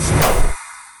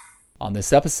On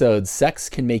this episode, sex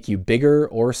can make you bigger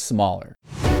or smaller.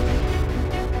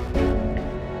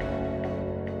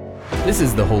 This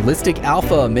is the Holistic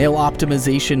Alpha Male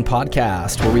Optimization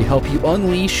Podcast, where we help you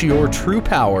unleash your true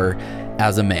power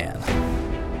as a man.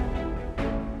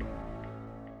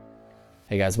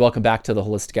 Hey guys, welcome back to the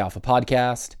Holistic Alpha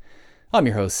Podcast. I'm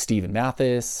your host, Stephen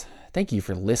Mathis. Thank you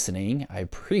for listening. I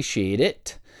appreciate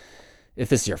it. If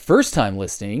this is your first time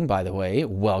listening, by the way,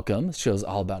 welcome. This show is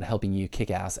all about helping you kick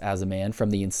ass as a man from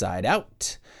the inside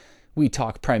out. We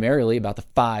talk primarily about the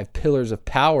 5 pillars of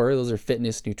power. Those are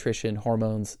fitness, nutrition,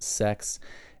 hormones, sex,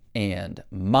 and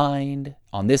mind.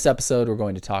 On this episode, we're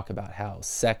going to talk about how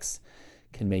sex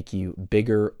can make you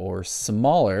bigger or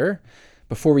smaller.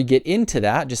 Before we get into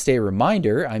that, just a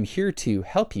reminder, I'm here to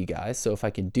help you guys. So if I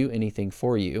can do anything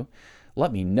for you,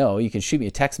 let me know. You can shoot me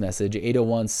a text message,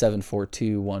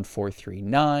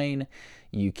 801-742-1439.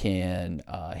 You can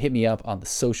hit me up on the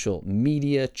social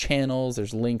media channels.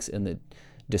 There's links in the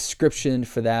description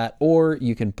for that. Or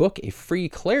you can book a free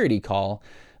clarity call.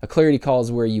 A clarity call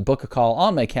is where you book a call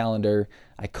on my calendar.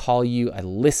 I call you, I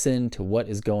listen to what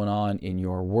is going on in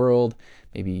your world,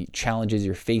 maybe challenges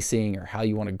you're facing or how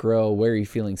you want to grow, where you're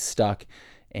feeling stuck,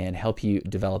 and help you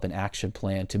develop an action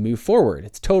plan to move forward.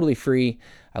 It's totally free.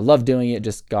 I love doing it.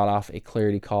 Just got off a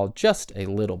clarity call just a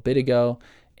little bit ago,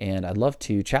 and I'd love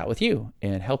to chat with you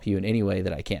and help you in any way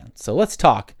that I can. So let's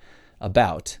talk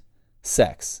about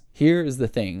sex. Here is the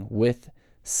thing with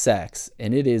sex,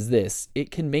 and it is this. It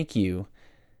can make you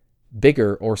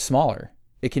bigger or smaller.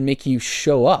 It can make you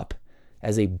show up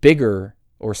as a bigger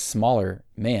or smaller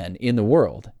man in the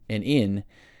world and in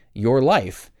your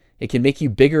life. It can make you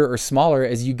bigger or smaller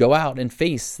as you go out and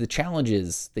face the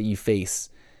challenges that you face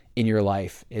in your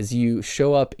life. As you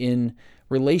show up in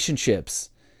relationships,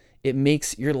 it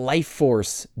makes your life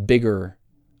force bigger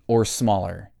or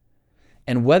smaller.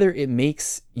 And whether it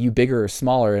makes you bigger or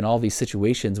smaller in all these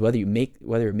situations, whether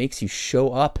it makes you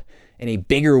show up in a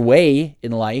bigger way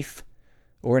in life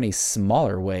or in a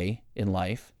smaller way in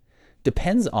life,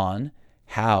 depends on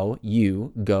how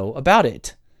you go about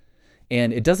it.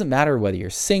 And it doesn't matter whether you're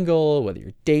single, whether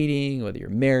you're dating, whether you're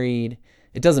married.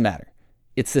 It doesn't matter.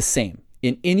 It's the same.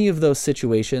 In any of those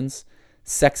situations,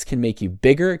 sex can make you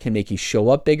bigger, it can make you show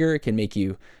up bigger, it can make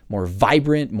you more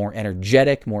vibrant, more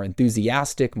energetic, more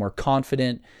enthusiastic, more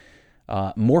confident,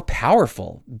 more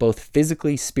powerful, both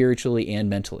physically, spiritually, and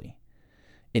mentally.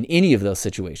 In any of those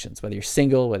situations, whether you're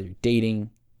single, whether you're dating,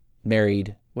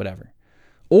 married, whatever.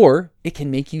 Or it can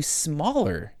make you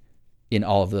smaller in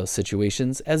all of those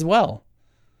situations as well.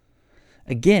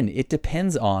 Again, it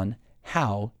depends on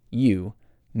how you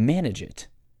manage it.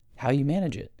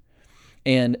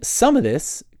 And some of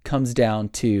this comes down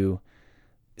to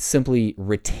simply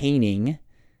retaining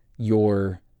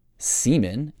your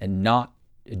semen and not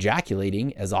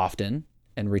ejaculating as often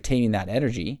and retaining that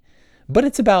energy. But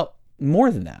it's about more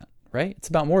than that, right? It's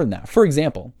about more than that. For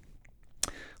example,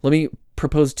 let me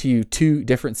propose to you 2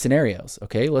 different scenarios,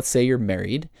 okay? Let's say you're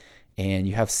married and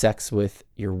you have sex with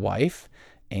your wife.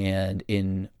 And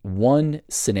in one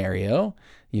scenario,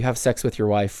 you have sex with your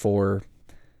wife for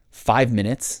 5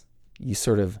 minutes. You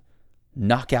sort of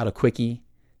knock out a quickie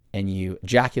and you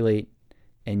ejaculate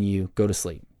and you go to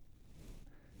sleep.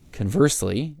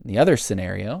 Conversely, in the other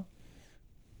scenario,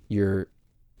 you're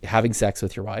having sex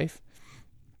with your wife.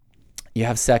 You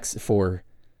have sex for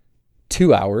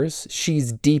 2 hours.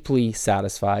 She's deeply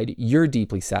satisfied. You're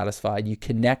deeply satisfied. You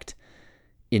connect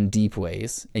in deep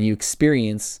ways and you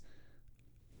experience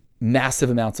massive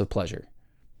amounts of pleasure.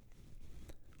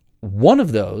 One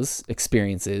of those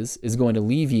experiences is going to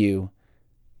leave you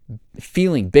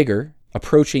feeling bigger,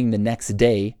 approaching the next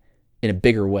day in a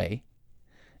bigger way.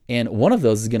 And one of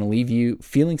those is going to leave you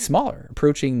feeling smaller,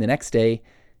 approaching the next day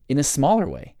in a smaller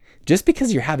way. Just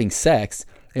because you're having sex,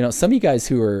 some of you guys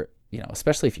who are,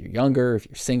 especially if you're younger, if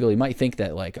you're single, you might think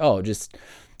that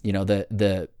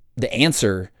the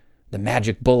answer, the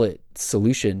magic bullet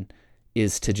solution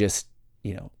is to just,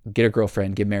 get a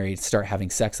girlfriend, get married, start having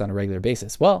sex on a regular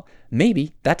basis. Well,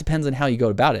 maybe that depends on how you go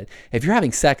about it. If you're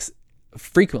having sex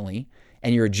frequently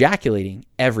and you're ejaculating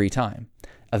every time,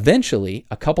 eventually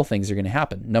a couple things are going to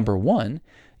happen. Number one,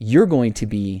 you're going to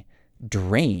be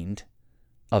drained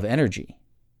of energy.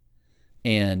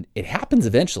 And it happens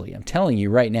eventually. I'm telling you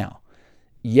right now.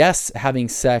 Yes, having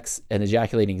sex and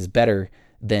ejaculating is better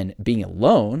than being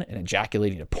alone and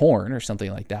ejaculating to porn or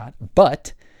something like that,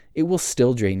 but it will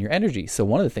still drain your energy. So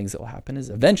one of the things that will happen is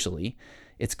eventually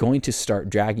it's going to start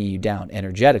dragging you down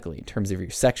energetically in terms of your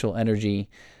sexual energy,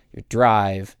 your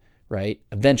drive, right?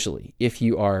 Eventually, if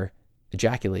you are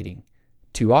ejaculating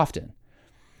too often.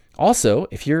 Also,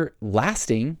 if you're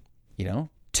lasting, 2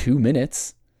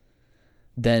 minutes,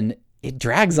 then it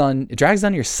drags on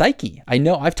your psyche. I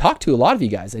know I've talked to a lot of you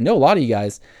guys. I know a lot of you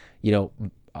guys,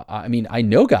 I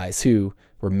know guys who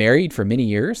were married for many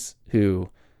years, who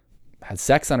had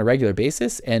sex on a regular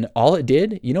basis, and all it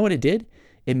did, you know what it did?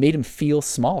 It made them feel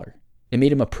smaller. It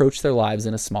made them approach their lives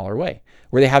in a smaller way.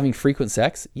 Were they having frequent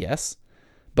sex? Yes.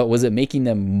 But was it making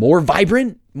them more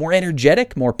vibrant, more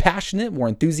energetic, more passionate, more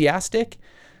enthusiastic,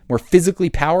 more physically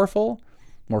powerful,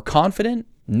 more confident?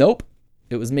 Nope.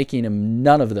 It was making them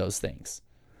none of those things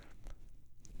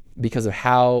because of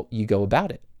how you go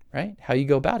about it, right? How you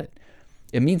go about it.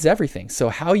 It means everything. So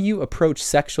how you approach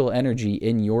sexual energy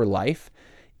in your life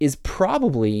is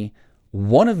probably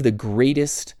one of the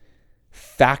greatest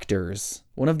factors,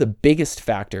 one of the biggest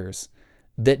factors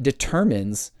that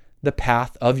determines the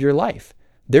path of your life.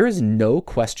 There is no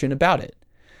question about it.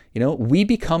 We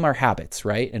become our habits,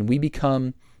 right? And we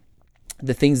become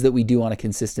the things that we do on a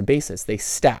consistent basis. They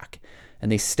stack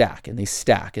and they stack and they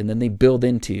stack, and then they build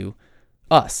into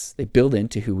us. They build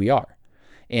into who we are.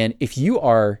 And if you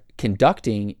are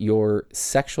conducting your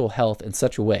sexual health in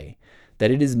such a way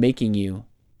that it is making you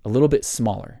a little bit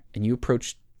smaller, and you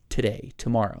approach today,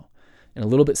 tomorrow, in a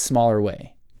little bit smaller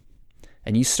way,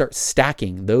 and you start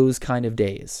stacking those kind of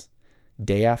days,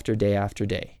 day after day after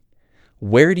day,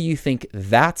 where do you think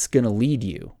that's going to lead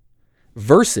you?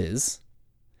 Versus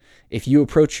if you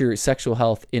approach your sexual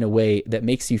health in a way that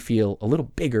makes you feel a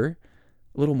little bigger,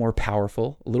 a little more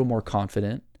powerful, a little more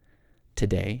confident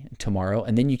today and tomorrow,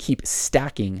 and then you keep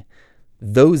stacking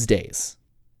those days,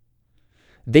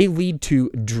 they lead to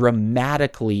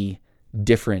dramatically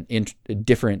different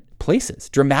places,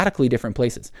 dramatically different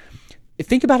places.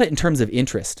 Think about it in terms of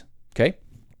interest, okay?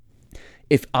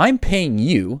 If I'm paying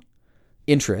you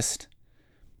interest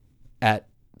at,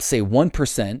 say,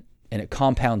 1% and it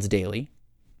compounds daily,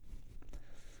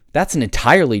 that's an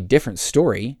entirely different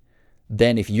story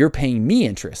than if you're paying me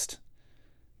interest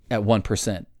at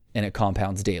 1% and it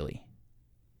compounds daily,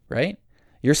 right?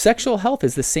 Your sexual health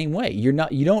is the same way. You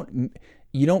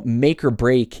don't make or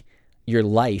break your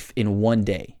life in one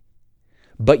day,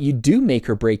 but you do make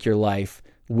or break your life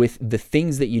with the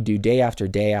things that you do day after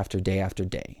day after day after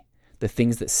day, the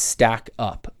things that stack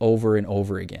up over and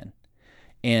over again.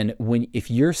 And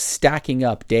if you're stacking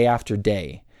up day after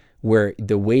day, where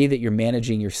the way that you're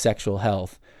managing your sexual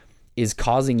health is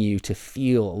causing you to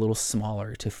feel a little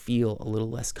smaller, to feel a little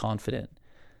less confident,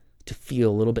 to feel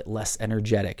a little bit less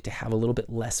energetic, to have a little bit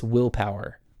less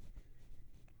willpower,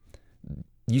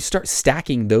 you start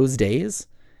stacking those days,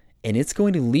 and it's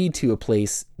going to lead to a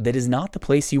place that is not the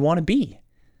place you want to be.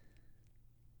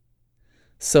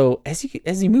 So as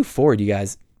you move forward, you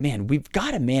guys, man, we've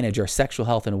got to manage our sexual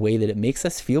health in a way that it makes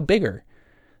us feel bigger,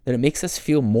 that it makes us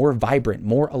feel more vibrant,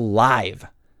 more alive.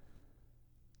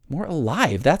 More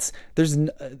alive.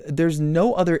 There's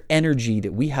no other energy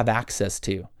that we have access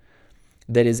to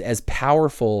that is as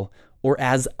powerful or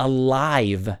as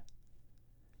alive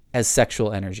as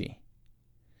sexual energy.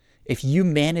 If you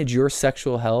manage your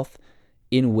sexual health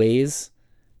in ways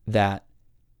that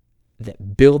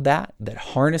build that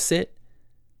harness it,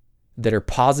 that are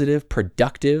positive,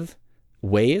 productive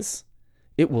ways,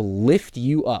 it will lift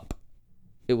you up.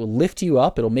 It will lift you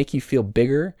up. It'll make you feel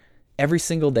bigger every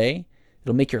single day.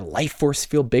 It'll make your life force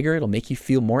feel bigger. It'll make you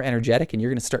feel more energetic, and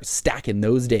you're going to start stacking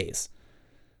those days,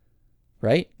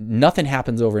 right? Nothing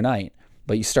happens overnight,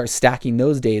 but you start stacking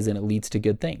those days and it leads to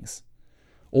good things.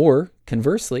 Or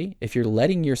conversely, if you're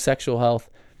letting your sexual health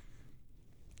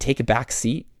take a back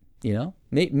seat,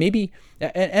 maybe,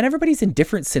 and everybody's in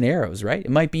different scenarios, right?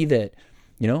 It might be that,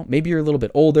 maybe you're a little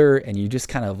bit older and you just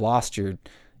kind of lost your,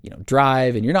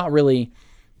 drive, and you're not really,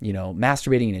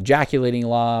 masturbating and ejaculating a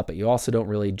lot, but you also don't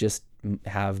really just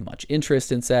have much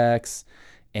interest in sex.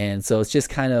 And so it's just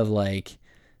kind of like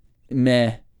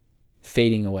meh,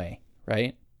 fading away,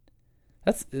 right?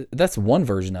 That's one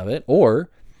version of it. Or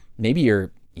maybe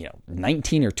you're,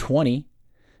 19 or 20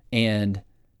 and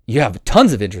you have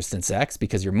tons of interest in sex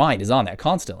because your mind is on that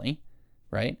constantly,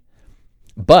 right?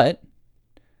 But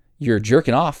you're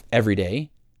jerking off every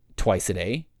day, twice a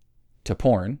day to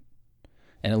porn,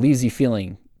 and it leaves you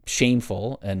feeling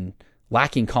shameful and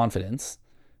lacking confidence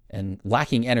and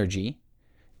lacking energy,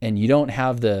 and you don't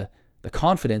have the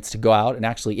confidence to go out and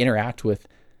actually interact with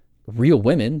real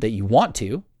women that you want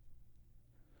to.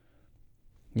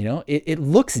 It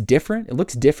looks different. It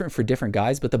looks different for different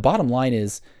guys, but the bottom line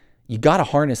is you got to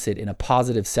harness it in a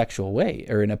positive sexual way,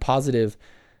 or in a positive,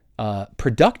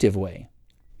 productive way,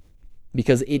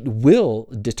 because it will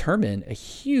determine a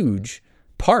huge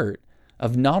part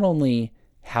of not only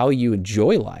how you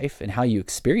enjoy life and how you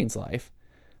experience life,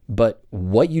 but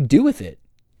what you do with it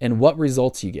and what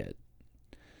results you get.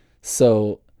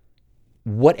 So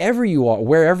whatever you are,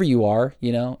 wherever you are,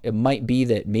 it might be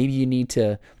that maybe you need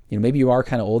to, maybe you are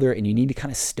kind of older and you need to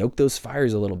kind of stoke those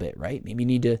fires a little bit, right? Maybe you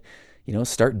need to,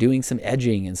 start doing some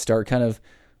edging and start kind of,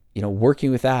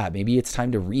 working with that. Maybe it's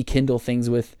time to rekindle things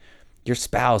with your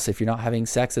spouse if you're not having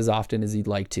sex as often as you'd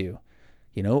like to,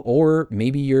 or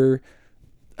maybe you're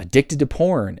addicted to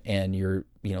porn and you're,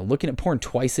 looking at porn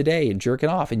twice a day and jerking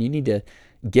off, and you need to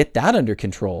get that under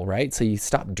control, right? So you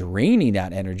stop draining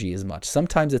that energy as much.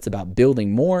 Sometimes it's about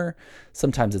building more.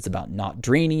 Sometimes it's about not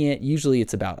draining it. Usually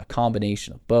it's about a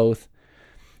combination of both.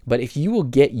 But if you will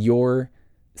get your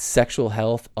sexual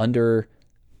health under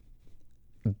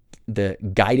the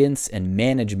guidance and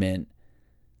management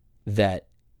that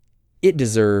it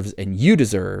deserves and you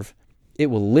deserve, it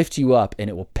will lift you up and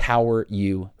it will power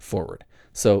you forward.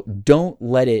 So don't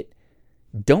let it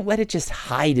just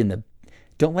hide in the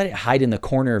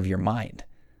corner of your mind.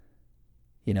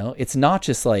 It's not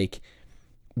just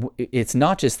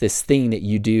this thing that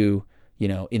you do,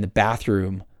 in the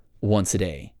bathroom once a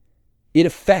day. It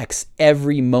affects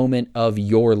every moment of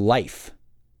your life.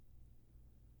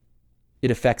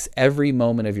 It affects every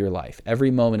moment of your life.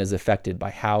 Every moment is affected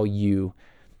by how you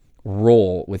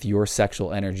roll with your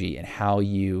sexual energy and how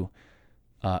you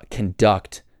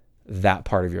conduct that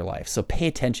part of your life. So pay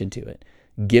attention to it.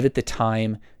 Give it the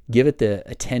time, give it the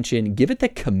attention, give it the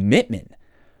commitment.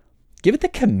 Give it the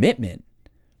commitment.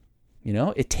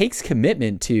 It takes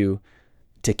commitment to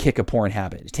kick a porn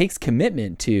habit. It takes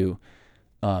commitment to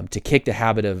kick the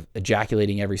habit of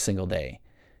ejaculating every single day.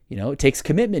 It takes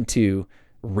commitment to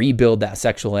rebuild that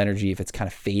sexual energy if it's kind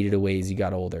of faded away as you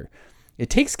got older. It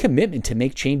takes commitment to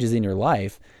make changes in your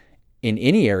life, in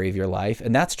any area of your life,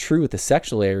 and that's true with the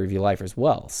sexual area of your life as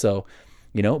well. So,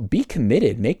 be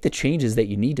committed, make the changes that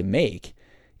you need to make.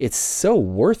 It's so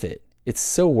worth it. It's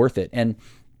so worth it. And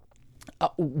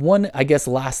one, I guess,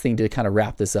 last thing to kind of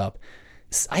wrap this up,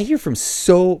 I hear from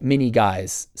so many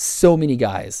guys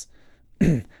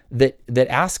that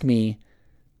ask me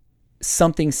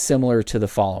something similar to the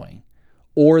following,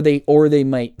 or they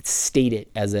might state it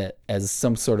as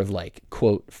some sort of like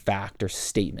quote fact or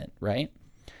statement, right?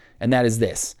 And that is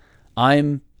this: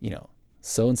 I'm,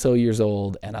 so and so years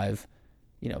old, and I've,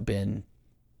 been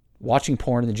watching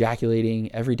porn and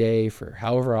ejaculating every day for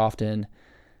however often.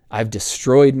 I've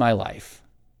destroyed my life,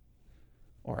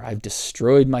 or I've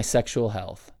destroyed my sexual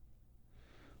health,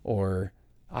 or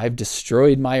I've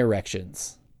destroyed my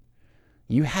erections.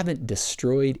 You haven't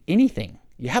destroyed anything.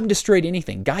 You haven't destroyed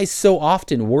anything. Guys so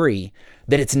often worry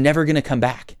that it's never going to come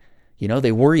back.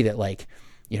 They worry that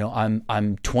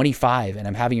I'm 25 and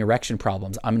I'm having erection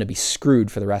problems. I'm going to be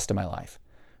screwed for the rest of my life,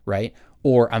 right?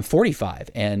 Or I'm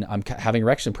 45 and I'm having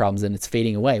erection problems and it's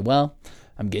fading away. Well,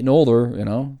 I'm getting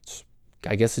older,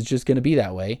 I guess it's just going to be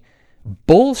that way.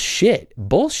 Bullshit.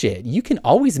 You can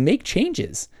always make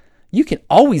changes.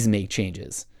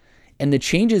 And the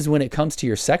changes when it comes to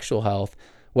your sexual health,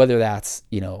 whether that's,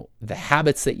 the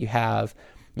habits that you have,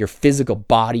 your physical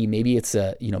body, maybe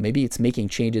it's making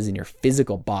changes in your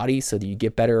physical body so that you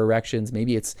get better erections.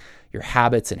 Maybe it's your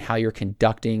habits and how you're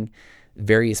conducting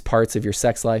various parts of your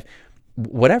sex life.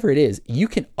 Whatever it is, you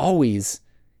can always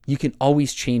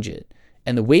change it.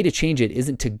 And the way to change it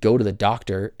isn't to go to the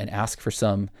doctor and ask for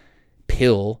some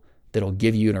pill that'll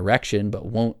give you an erection but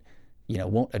won't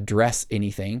address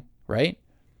anything, right?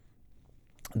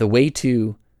 The way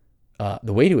to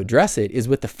address it is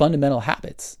with the fundamental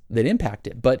habits that impact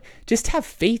it. But just have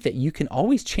faith that you can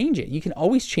always change it. You can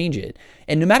always change it.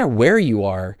 And no matter where you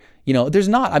are, there's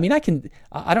not,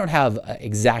 I don't have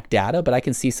exact data, but I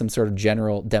can see some sort of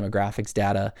general demographics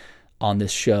data on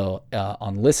this show,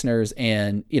 on listeners.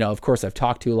 And, of course, I've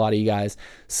talked to a lot of you guys.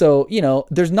 So,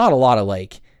 there's not a lot of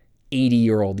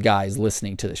 80-year-old guys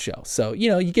listening to the show. So,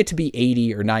 you get to be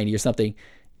 80 or 90 or something.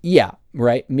 Yeah,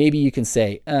 right. Maybe you can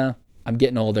say, I'm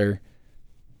getting older.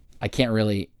 I can't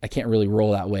really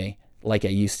roll that way like I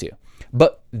used to.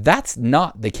 But that's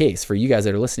not the case for you guys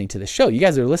that are listening to the show. You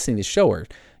guys that are listening to the show are,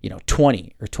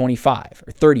 20 or 25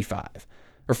 or 35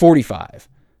 or 45,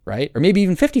 right? Or maybe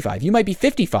even 55. You might be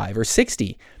 55 or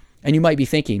 60 and you might be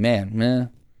thinking,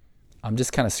 man, I'm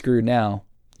just kind of screwed now.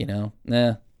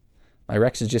 My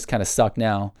erections just kind of suck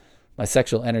now. My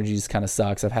sexual energy just kind of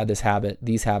sucks. I've had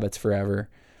these habits forever.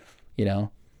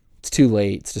 It's too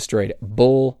late. It's destroyed.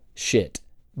 Bullshit.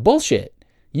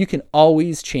 You can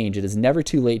always change. It is never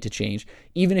too late to change.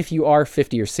 Even if you are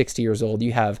 50 or 60 years old,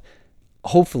 you have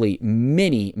hopefully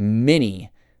many,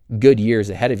 many good years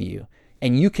ahead of you.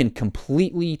 And you can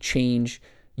completely change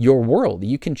your world.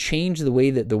 You can change the way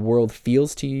that the world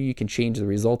feels to you. You can change the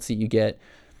results that you get.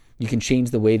 You can change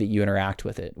the way that you interact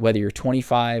with it. Whether you're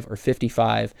 25 or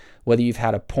 55, whether you've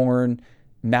had a porn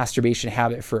masturbation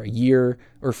habit for a year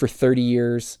or for 30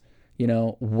 years,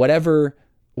 whatever,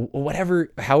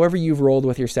 however you've rolled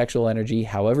with your sexual energy,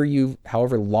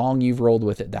 however long you've rolled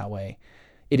with it that way,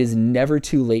 it is never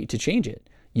too late to change it.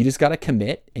 You just got to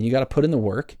commit and you got to put in the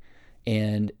work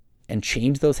and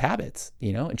change those habits,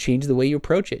 and change the way you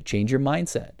approach it, change your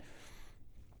mindset.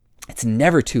 It's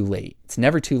never too late. It's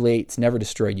never too late. It's never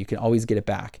destroyed. You can always get it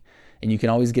back, and you can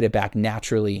always get it back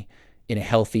naturally in a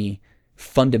healthy,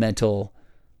 fundamental,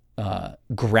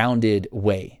 grounded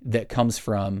way that comes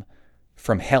from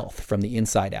health, from the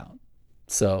inside out.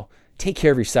 So take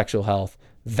care of your sexual health,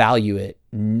 value it,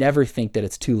 never think that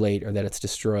it's too late or that it's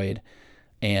destroyed,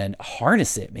 and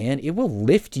harness it, man. It will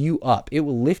lift you up. It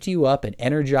will lift you up and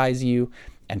energize you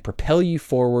and propel you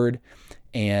forward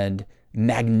and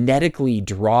magnetically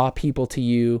draw people to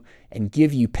you and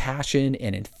give you passion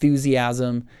and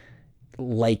enthusiasm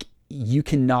like you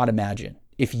cannot imagine.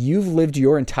 If you've lived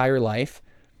your entire life,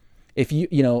 if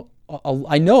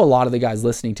I know a lot of the guys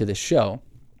listening to this show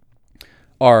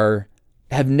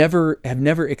have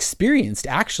never experienced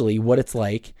actually what it's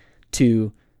like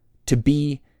to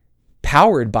be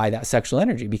powered by that sexual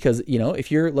energy. Because,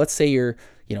 if let's say you're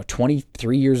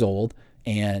 23 years old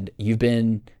and you've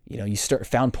been,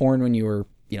 found porn when you were,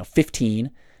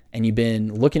 15, and you've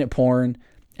been looking at porn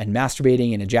and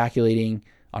masturbating and ejaculating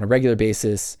on a regular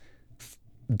basis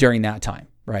during that time,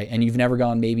 right? And you've never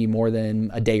gone maybe more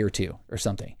than a day or two or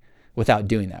something without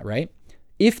doing that, right?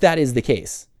 If that is the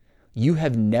case, you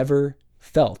have never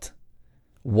felt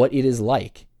what it is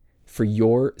like for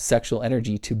your sexual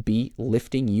energy to be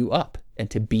lifting you up and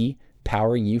to be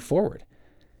powering you forward.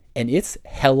 And it's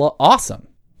hella awesome.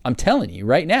 I'm telling you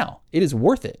right now, it is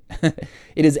worth it.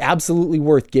 It is absolutely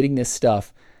worth getting this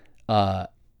stuff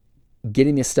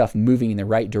moving in the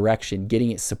right direction,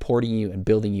 getting it supporting you and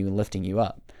building you and lifting you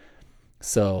up.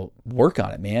 So work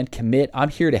on it, man. Commit. I'm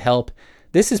here to help.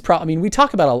 This is I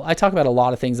talk about a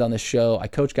lot of things on this show. I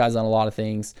coach guys on a lot of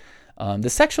things. The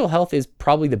sexual health is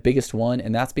probably the biggest one,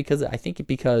 and that's because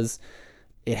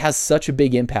it has such a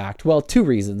big impact. Well, two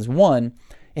reasons. One,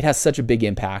 it has such a big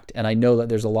impact, and I know that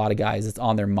there's a lot of guys it's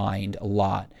on their mind a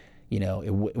lot.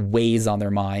 It weighs on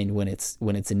their mind when it's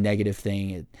a negative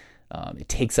thing. It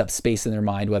takes up space in their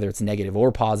mind, whether it's negative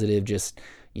or positive. Just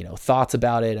thoughts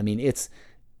about it. I mean, it's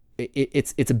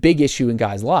a big issue in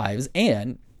guys' lives,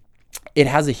 and it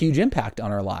has a huge impact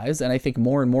on our lives. And I think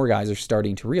more and more guys are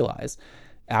starting to realize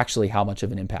actually how much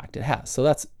of an impact it has. So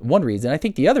that's one reason. I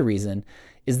think the other reason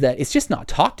is that it's just not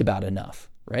talked about enough,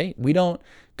 right?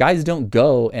 Guys don't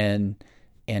go and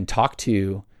talk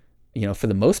to, for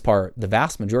the most part, the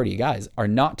vast majority of guys are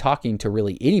not talking to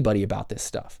really anybody about this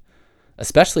stuff,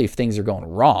 especially if things are going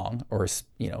wrong or,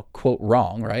 quote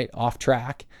wrong, right? Off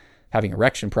track, having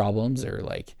erection problems or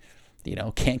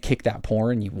can't kick that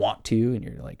porn you want to, and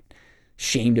you're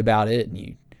shamed about it and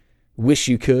you wish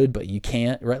you could, but you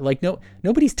can't, right?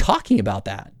 Nobody's talking about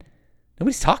that.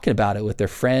 Nobody's talking about it with their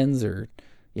friends or,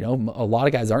 a lot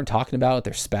of guys aren't talking about it with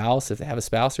their spouse, if they have a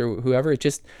spouse or whoever.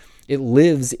 It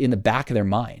lives in the back of their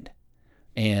mind.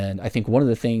 And I think one of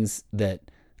the things that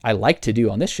I like to do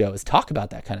on this show is talk about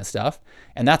that kind of stuff.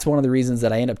 And that's one of the reasons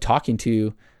that I end up talking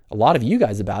to a lot of you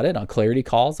guys about it on clarity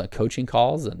calls, on coaching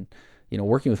calls, and,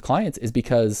 working with clients, is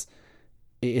because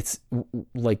it's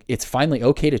finally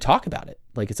okay to talk about it.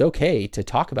 It's okay to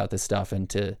talk about this stuff and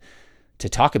to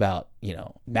talk about,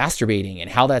 masturbating and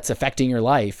how that's affecting your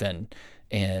life and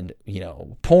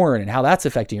porn and how that's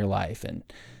affecting your life and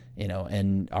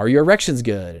are your erections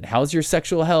good and how's your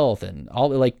sexual health and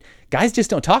all. Guys just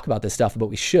don't talk about this stuff, but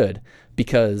we should,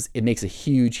 because it makes a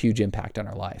huge, huge impact on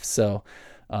our life. So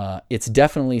it's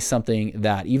definitely something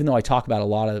that, even though I talk about a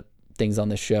lot of things on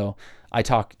this show, I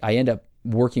end up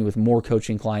working with more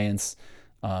coaching clients,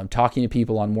 talking to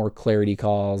people on more clarity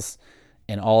calls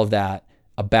and all of that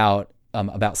about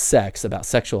sex, about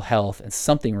sexual health and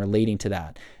something relating to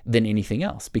that than anything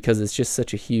else, because it's just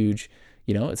such a huge,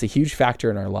 it's a huge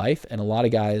factor in our life. And a lot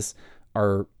of guys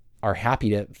are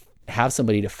happy to have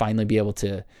somebody to finally be able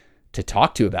to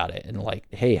talk to about it and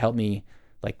hey, help me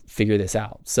figure this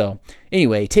out. So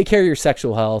anyway, take care of your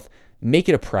sexual health. Make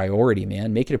it a priority,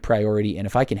 man. Make it a priority. And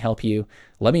if I can help you,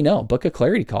 let me know. Book a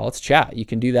clarity call. Let's chat. You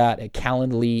can do that at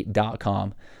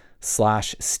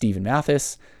calendly.com/Steven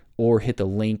Mathis, or hit the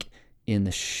link in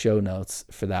the show notes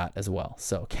for that as well.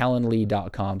 So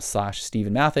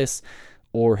calendly.com/Steven Mathis,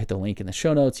 or hit the link in the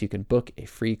show notes. You can book a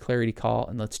free clarity call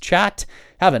and let's chat.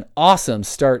 Have an awesome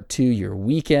start to your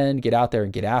weekend. Get out there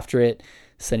and get after it.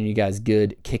 Sending you guys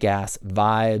good kick-ass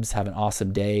vibes. Have an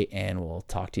awesome day, and we'll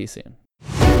talk to you soon.